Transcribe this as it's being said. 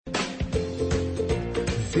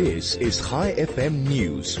This is ChaiFM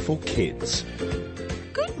News for Kids.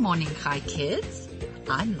 Good morning, Chai Kids.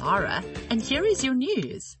 I'm Lara, and here is your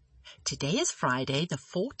news. Today is Friday, the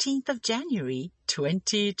 14th of January,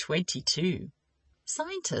 2022.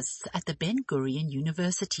 Scientists at the Ben Gurion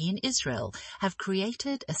University in Israel have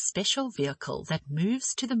created a special vehicle that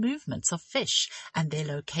moves to the movements of fish and their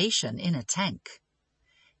location in a tank.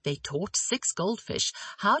 They taught 6 goldfish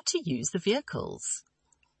how to use the vehicles.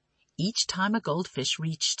 Each time a goldfish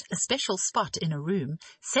reached a special spot in a room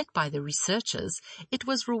set by the researchers, it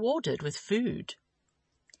was rewarded with food.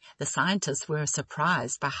 The scientists were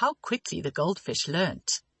surprised by how quickly the goldfish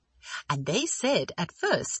learnt. And they said at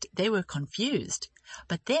first they were confused,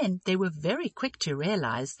 but then they were very quick to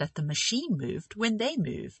realize that the machine moved when they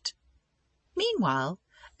moved. Meanwhile,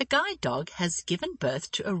 a guide dog has given birth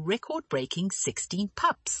to a record-breaking 16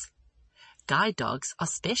 pups. Guide dogs are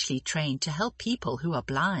specially trained to help people who are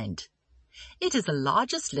blind. It is the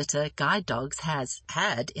largest litter guide dogs has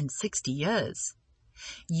had in 60 years.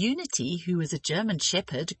 Unity, who is a German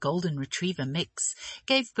Shepherd Golden Retriever mix,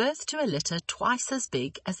 gave birth to a litter twice as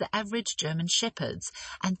big as the average German Shepherds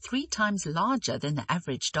and 3 times larger than the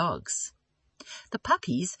average dogs. The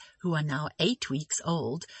puppies, who are now 8 weeks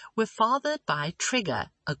old, were fathered by Trigger,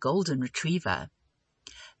 a Golden Retriever.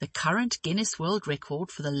 The current Guinness World Record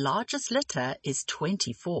for the largest litter is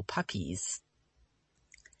 24 puppies.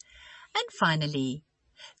 And finally,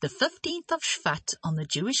 the 15th of Shvat on the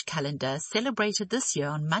Jewish calendar, celebrated this year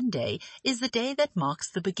on Monday, is the day that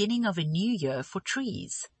marks the beginning of a new year for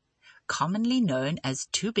trees. Commonly known as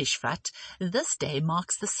Tu B'Shvat, this day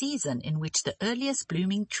marks the season in which the earliest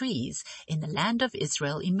blooming trees in the land of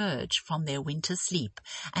Israel emerge from their winter sleep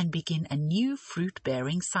and begin a new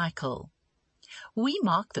fruit-bearing cycle. We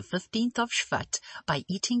mark the 15th of Shvat by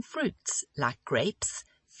eating fruits like grapes,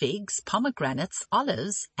 figs, pomegranates,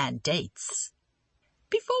 olives, and dates.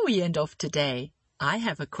 Before we end off today, I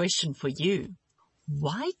have a question for you.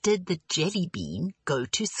 Why did the jelly bean go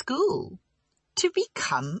to school? To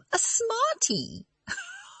become a smarty.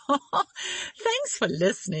 Thanks for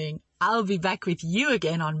listening. I'll be back with you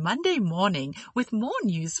again on Monday morning with more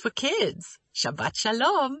news for kids. Shabbat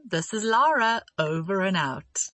Shalom. This is Lara, over and out.